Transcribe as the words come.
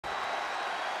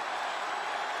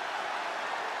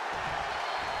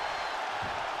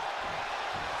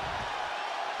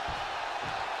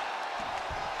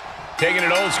Taking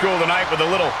it old school tonight with a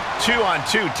little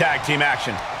 2-on-2 tag team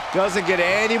action. Doesn't get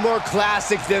any more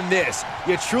classic than this.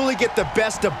 You truly get the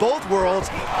best of both worlds,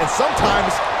 and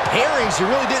sometimes pairings you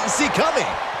really didn't see coming.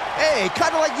 Hey,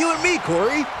 kind of like you and me,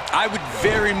 Corey. I would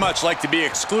very much like to be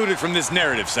excluded from this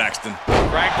narrative, Saxton.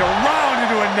 Dragged around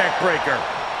into a neck breaker.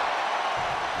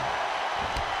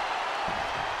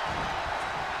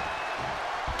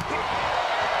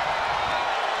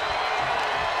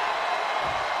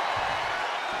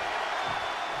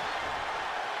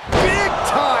 Big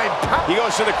time. He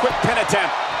goes for the quick pin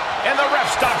attempt, and the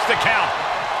ref stops the count.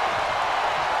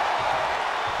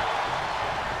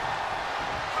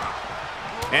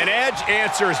 And Edge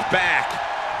answers back.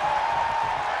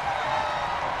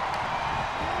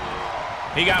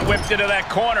 He got whipped into that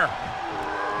corner.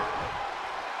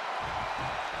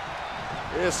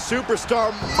 This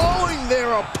superstar mowing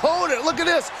their opponent. Look at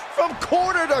this, from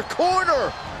corner to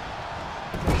corner.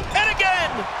 And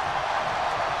again!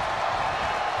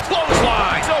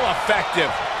 Clothesline! So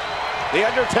effective. The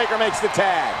Undertaker makes the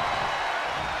tag.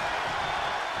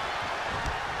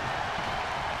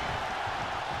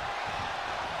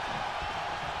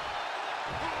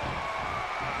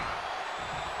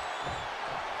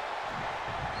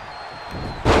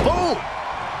 Boom!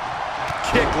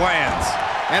 Kick lands.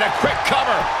 And a quick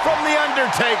cover from The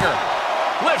Undertaker.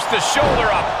 Lifts the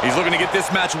shoulder up. He's looking to get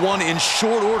this match won in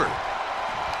short order.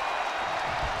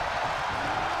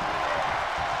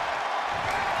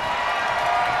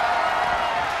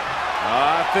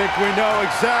 I think we know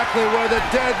exactly where the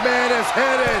dead man is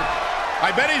headed.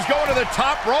 I bet he's going to the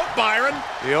top rope, Byron.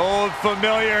 The old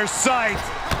familiar sight.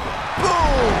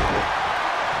 Boom!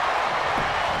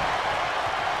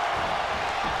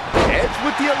 Edge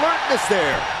with the alertness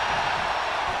there.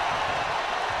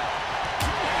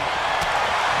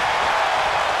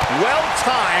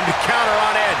 Well-timed counter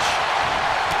on Edge.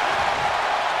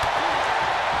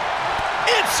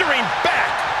 Answering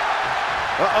back.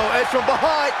 Uh-oh, Edge from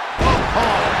behind. Oh,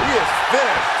 he is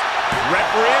finished.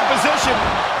 Referee in position.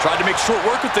 Tried to make short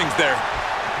work of things there.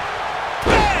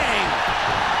 Bang!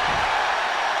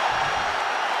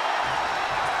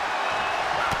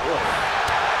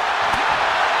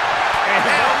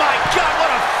 Oh my God,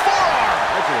 what a forearm!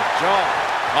 That's a jaw.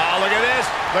 Oh, look at this.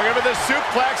 Looking for the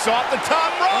suplex off the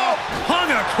top rope.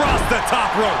 Hung across the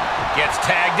top rope. Gets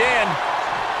tagged in.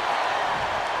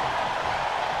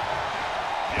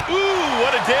 Ooh,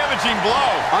 what a damaging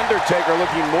blow. Undertaker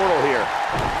looking mortal here.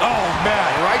 Oh,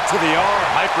 man. Right to the arm.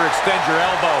 Hyperextend your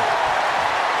elbow.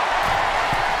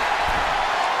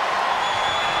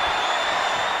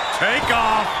 Take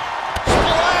off.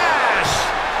 Splash!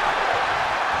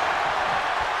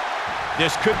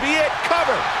 This could be it.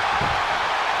 Cover.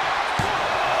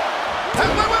 Wait.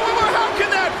 How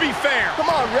can that be fair? Come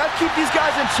on, ref. Keep these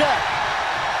guys in check.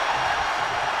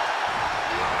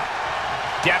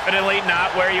 Definitely not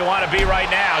where you want to be right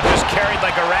now. Just carried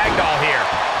like a rag doll here.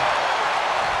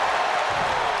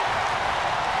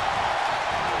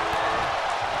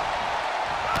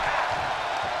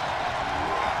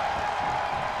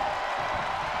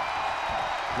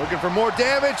 Looking for more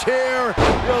damage here.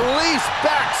 Release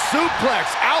back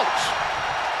suplex. Ouch.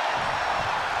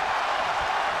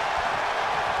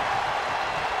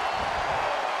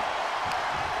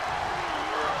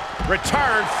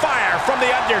 Return fire from The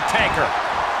Undertaker.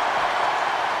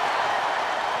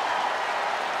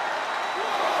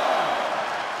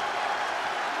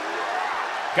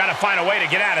 Got to find a way to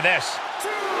get out of this.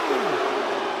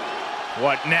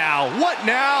 What now? What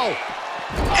now?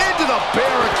 Into the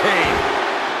barricade.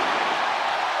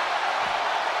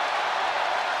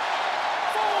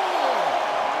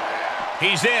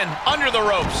 He's in, under the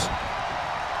ropes.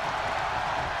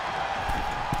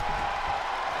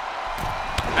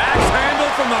 Axe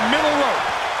handle from the middle rope.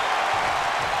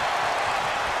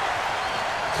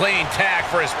 Clean tag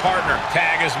for his partner.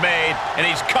 Tag is made, and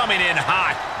he's coming in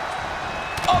hot.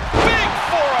 A big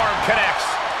forearm connects.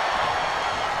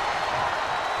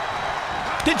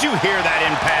 Did you hear that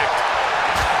impact?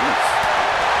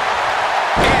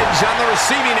 Edge on the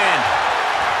receiving end.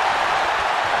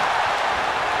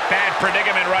 Bad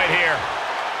predicament right here.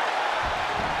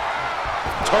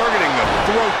 Targeting the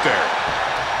throat there.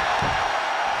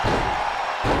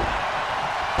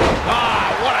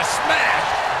 Ah, what a smash.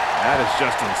 That is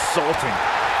just insulting.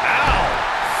 Ow.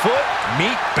 Foot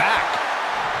meet back.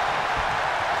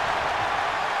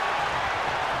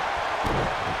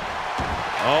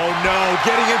 Oh no,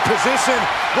 getting in position.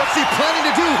 What's he planning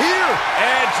to do here?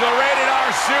 Edge, the Rated R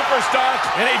superstar,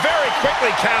 and he very quickly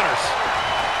counters.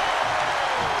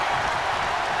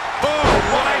 Boom,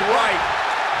 right.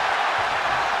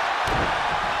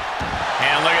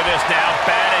 And look at this now,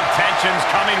 bad intentions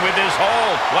coming coming with this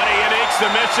hold. What a unique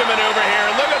submission maneuver here.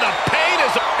 Look at the pain.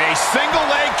 Is a single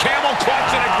leg camel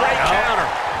clutch and a great counter.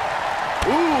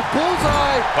 Ooh,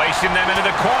 bullseye. Placing them into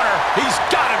the corner. He's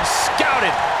got him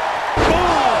scouted. Boom!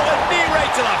 A knee right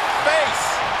to the face.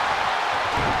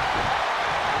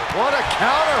 What a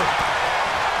counter.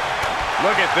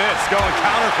 Look at this, going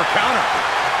counter for counter.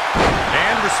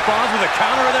 And responds with a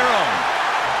counter of their own.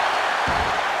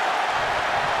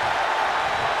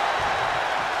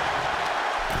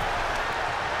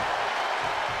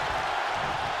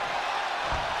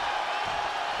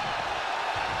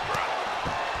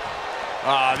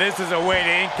 This is a way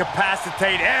to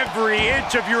incapacitate every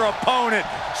inch of your opponent,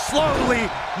 slowly,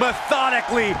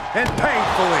 methodically, and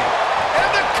painfully. And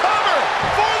the cover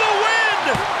for the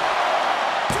win!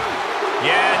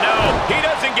 Yeah, no, he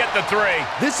doesn't get the 3.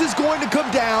 This is going to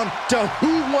come down to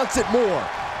who wants it more.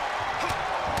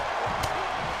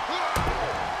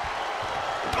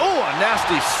 Oh, a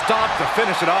nasty stop to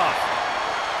finish it off.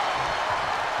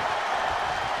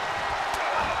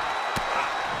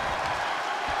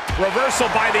 Reversal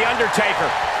by the Undertaker.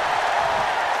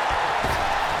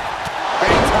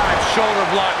 Big-time shoulder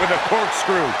block with a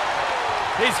corkscrew.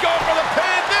 He's going for the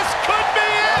pin. This could be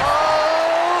it.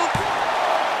 Oh!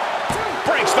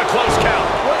 Breaks the close count.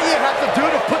 What do you have to do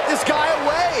to put this guy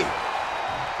away?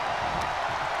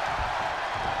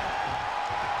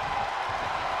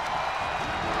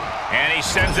 And he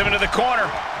sends him into the corner.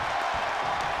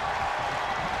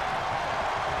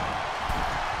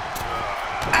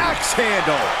 Axe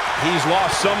handle. He's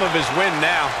lost some of his wind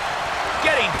now.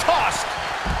 Getting tossed.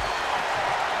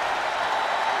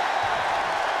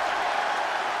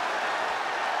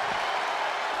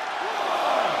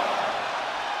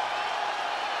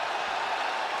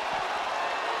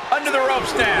 Under the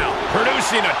ropes now.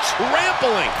 Producing a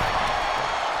trampling.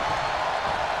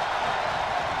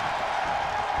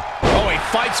 Oh, he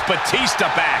fights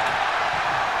Batista back.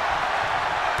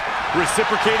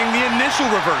 Reciprocating the initial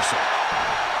reversal.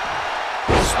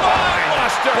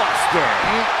 Buster.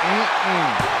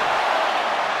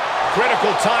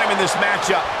 Critical time in this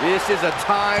matchup. This is a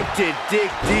time to dig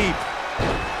deep.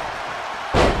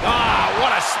 Ah,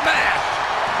 what a smash.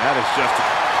 That is just...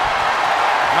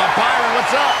 Byron,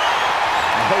 what's up?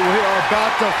 Oh, we are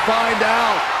about to find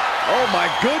out. Oh, my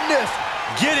goodness.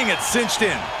 Getting it cinched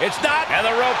in. It's not, and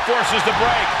the rope forces the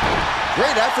break.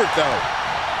 Great effort, though.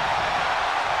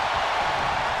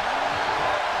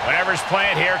 Whatever's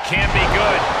planned here can be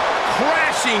good.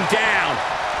 Crashing down.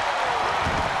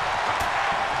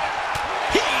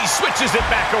 He switches it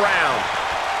back around.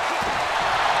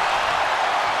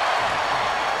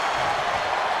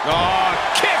 Oh,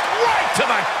 kick right to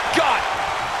the gut.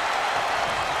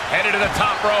 Headed to the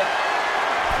top rope.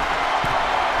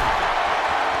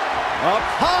 Up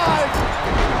high.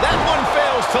 That one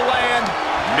fails to land.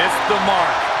 Missed the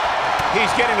mark.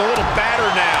 He's getting a little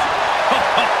battered now.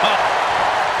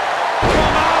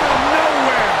 Come out of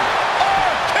nowhere.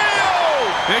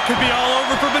 RKO! It could be all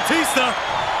over for Batista.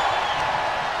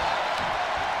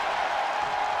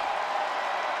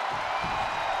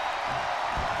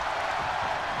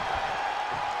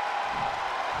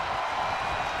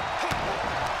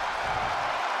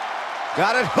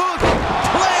 Got it hooked.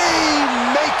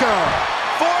 Playmaker.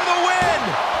 For the win.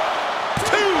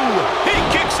 2. He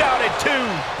kicks out at 2.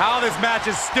 How this match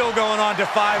is still going on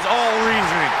defies all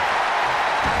reasoning.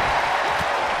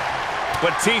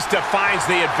 Batista finds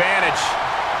the advantage.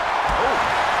 Oh.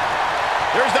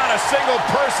 There's not a single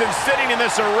person sitting in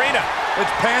this arena.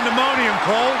 It's pandemonium,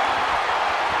 Cole.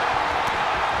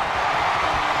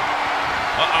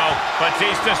 Uh-oh.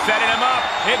 Batista setting him up.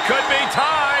 It could be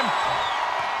time.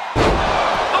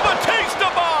 The Batista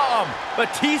bomb.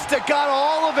 Batista got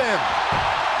all of him.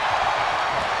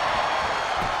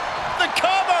 The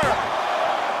cover.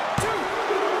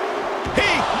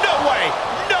 No way.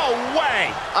 No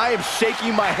way. I am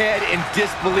shaking my head in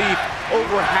disbelief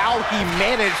over how he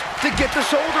managed to get the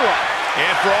shoulder up.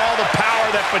 And for all the power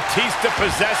that Batista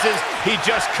possesses, he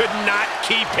just could not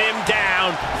keep him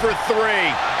down for 3.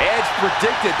 Edge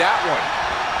predicted that one.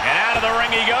 And out of the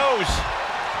ring he goes.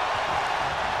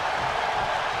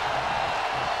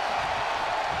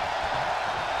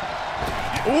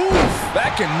 Oof,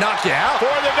 that can knock you out.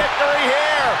 For the victory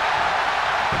here.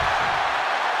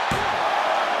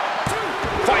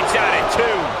 Fights out at 2.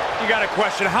 You got to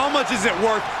question, how much is it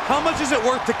worth? How much is it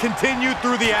worth to continue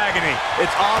through the agony?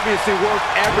 It's obviously worth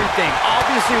everything.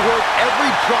 Obviously worth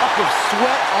every drop of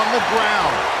sweat on the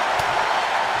ground.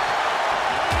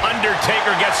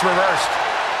 Undertaker gets reversed.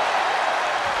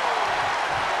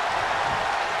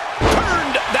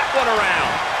 Turned that one around.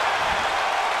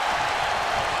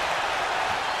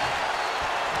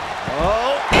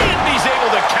 Oh,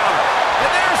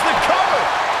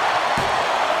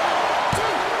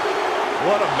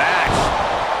 What a match.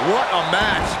 What a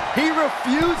match. He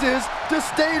refuses to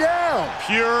stay down.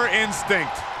 Pure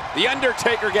instinct. The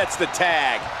Undertaker gets the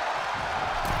tag.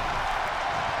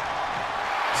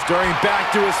 Stirring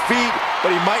back to his feet,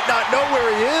 but he might not know where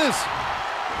he is.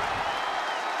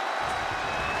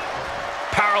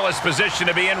 Powerless position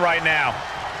to be in right now.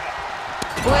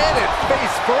 Planted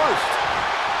face first.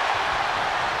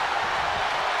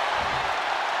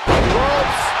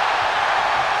 Ropes.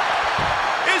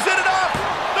 Is it enough?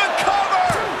 The cover!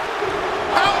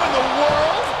 How in the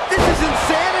world? This is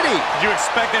insanity. Did you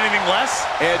expect anything less?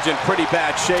 Edge in pretty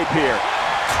bad shape here.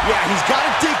 Yeah, he's got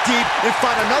to dig deep and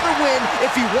find another win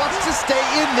if he wants to stay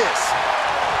in this.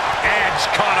 Edge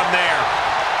caught him there.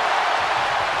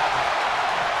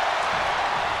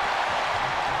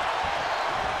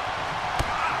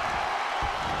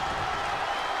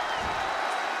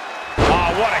 Oh,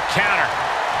 what a counter.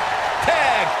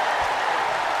 Tag.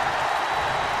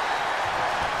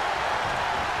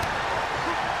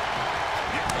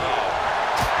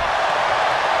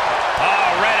 Oh,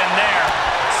 right in there.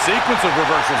 Sequence of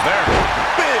reversals there.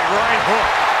 Big right hook.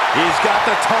 He's got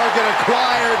the target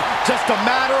acquired. Just a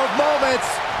matter of moments.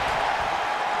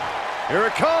 Here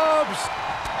it comes.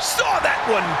 Saw that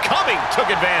one coming. Took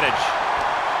advantage.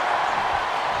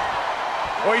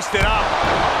 Hoisted up.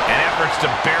 And efforts to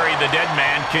bury the dead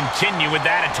man continue with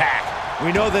that attack.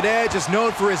 We know that Edge is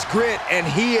known for his grit, and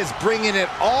he is bringing it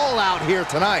all out here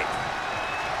tonight.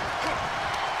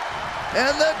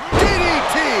 And the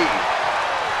DDT.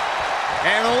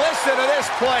 And listen to this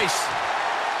place.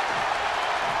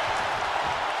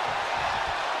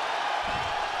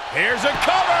 Here's a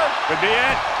cover. Could be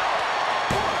it.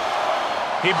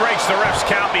 He breaks the ref's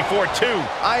count before 2.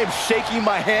 I am shaking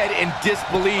my head in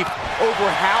disbelief over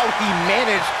how he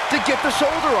managed to get the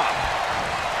shoulder up.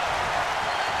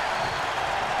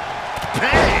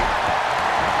 Bang!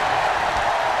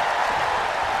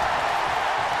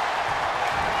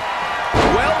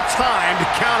 Well-timed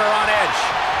counter on Edge.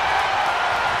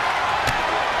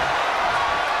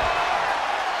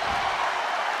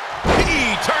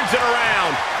 He turns it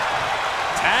around.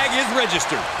 Tag is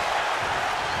registered.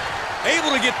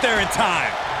 Able to get there in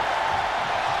time.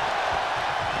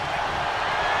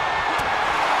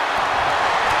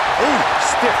 Ooh,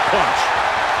 stiff punch.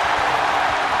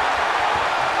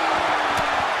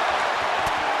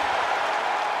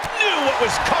 Knew what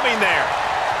was coming there.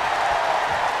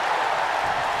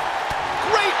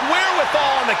 Great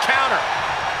wherewithal on the counter.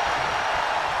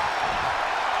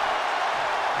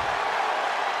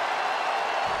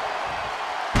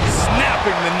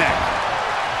 Snapping the neck.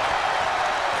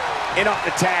 In off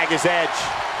the tag is Edge.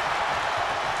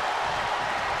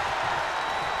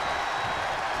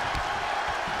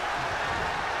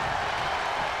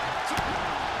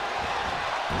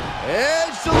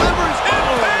 Edge delivers.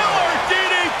 Impaler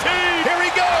DDT. Here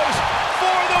he goes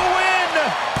for the win.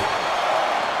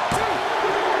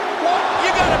 What?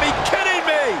 You gotta be kidding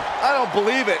me. I don't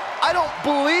believe it. I don't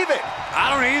believe it.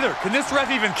 I don't either. Can this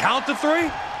ref even count to 3?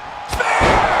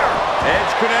 Fair.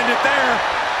 Edge could end it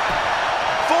there.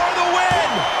 For the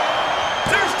win.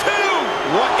 There's 2.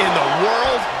 What in the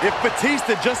world? If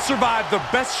Batista just survived the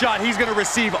best shot he's going to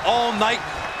receive all night,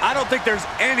 I don't think there's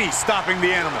any stopping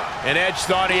the animal. And Edge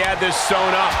thought he had this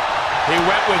sewn up. He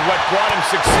went with what brought him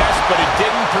success, but it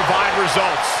didn't provide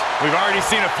results. We've already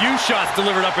seen a few shots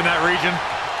delivered up in that region.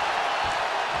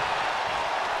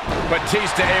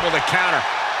 Batista able to counter.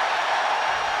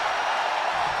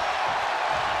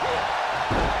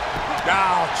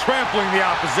 Now trampling the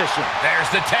opposition. There's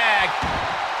the tag.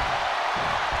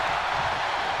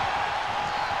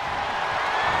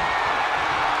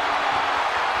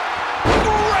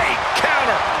 Great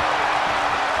counter.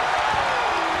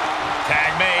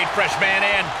 Tag made, fresh man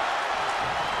in.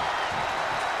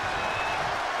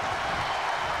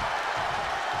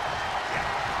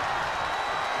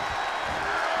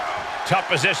 Tough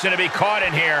position to be caught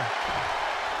in here.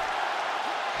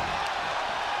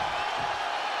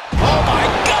 Oh my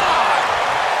God!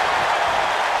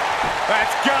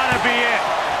 That's gotta be it.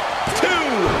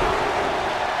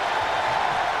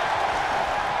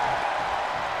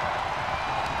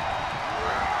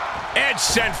 2. Edge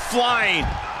sent flying.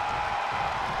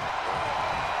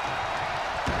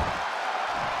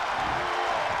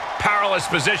 Powerless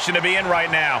position to be in right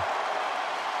now.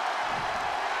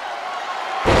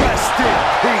 Rest in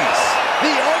peace.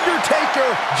 The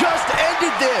Undertaker just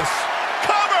ended this.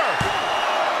 Cover!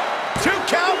 2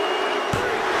 count.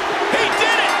 He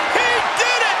did it! He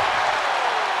did it!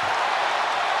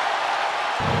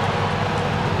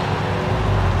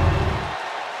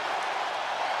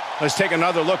 Let's take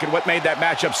another look at what made that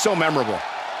matchup so memorable.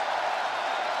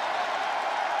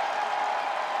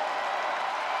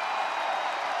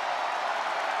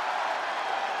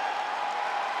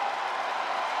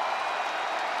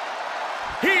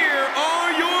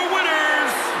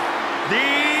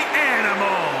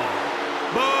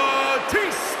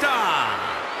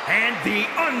 and The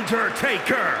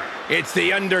Undertaker. It's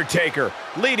The Undertaker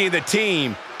leading the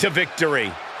team to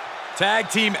victory. Tag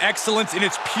team excellence in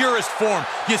its purest form.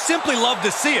 You simply love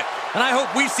to see it. And I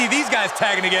hope we see these guys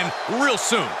tagging again real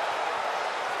soon.